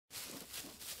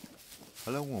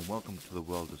Hello and welcome to the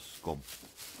world of SCUM.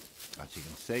 As you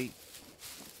can see,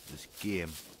 this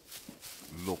game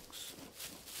looks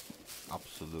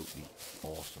absolutely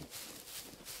awesome.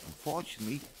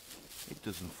 Unfortunately, it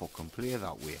doesn't fucking play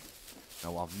that way.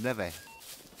 Now, I've never,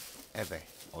 ever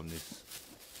on this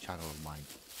channel of mine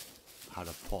had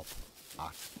a pop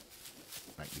at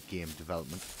like the game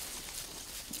development.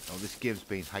 Now, this game's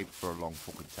been hyped for a long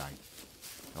fucking time.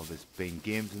 Now, there's been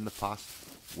games in the past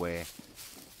where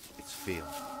it's failed,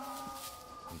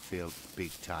 and failed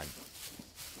big time,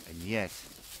 and yet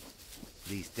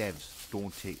these devs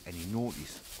don't take any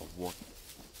notice of what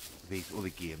these other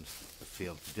games have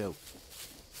failed to do.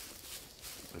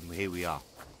 And here we are.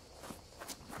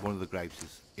 One of the gripes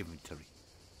is inventory.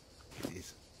 It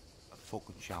is a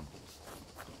fucking shambles.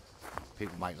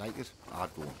 People might like it, I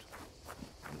don't.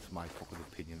 And it's my fucking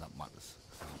opinion that matters.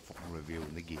 I'm fucking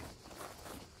reviewing the game.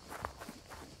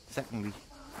 Secondly,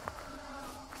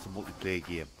 it's a multiplayer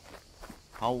game.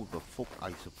 How the fuck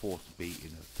are you supposed to be in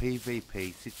a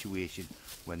PvP situation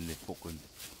when the fucking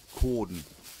coding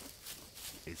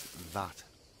is that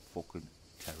fucking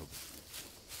terrible?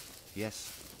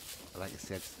 Yes, like I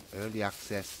said, early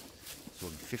access, it's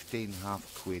only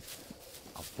 15.5 quid.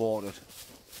 I bought it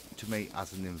to me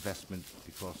as an investment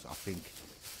because I think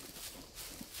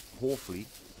hopefully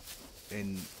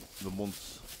in the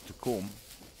months to come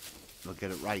they'll get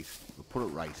it right, they'll put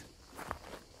it right,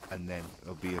 and then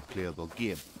it'll be a playable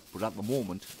game. But at the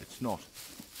moment, it's not.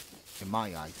 In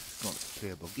my eyes, it's not a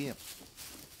playable game.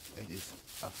 It is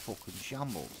a fucking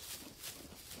shambles.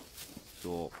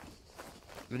 So,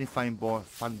 any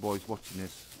fanboys watching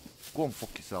this, go and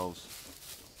fuck yourselves.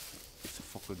 It's a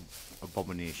fucking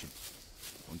abomination.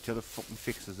 Until it fucking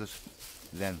fixes it,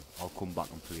 then I'll come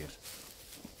back and play it.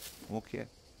 Okay?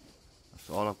 That's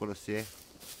all I've got to say.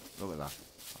 Look at that.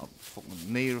 I'm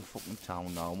fucking near a fucking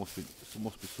town now. Must be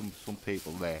some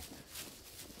people there,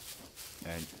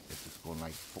 and it's just going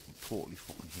like fucking totally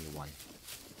fucking haywire.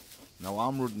 Now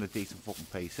I'm running a decent fucking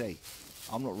PC.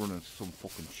 I'm not running some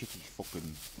fucking shitty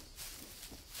fucking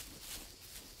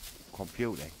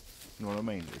computer. You know what I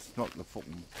mean? It's not the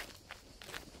fucking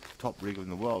top rig in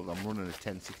the world. I'm running a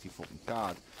 1060 fucking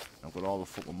card. And I've got all the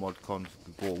fucking mod cons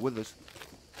to go with it,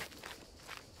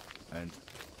 and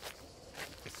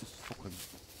it's just fucking.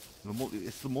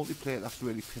 It's the multiplayer that's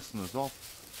really pissing us off,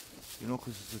 you know,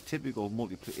 because it's a typical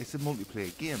multiplayer. It's a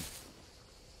multiplayer game.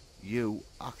 You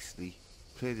actually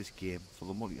play this game for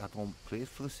the multi. I don't play it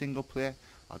for the single player.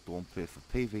 I don't play it for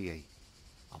PvE.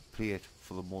 I play it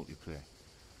for the multiplayer.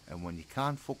 And when you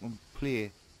can't fucking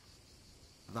play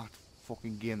that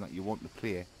fucking game that you want to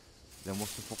play, then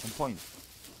what's the fucking point?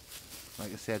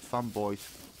 Like I said, fanboys,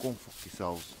 go and fuck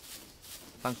yourselves.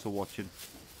 Thanks for watching.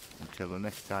 Until the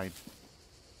next time.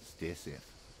 Stay safe.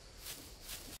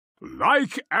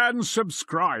 Like and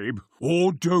subscribe,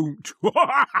 or don't.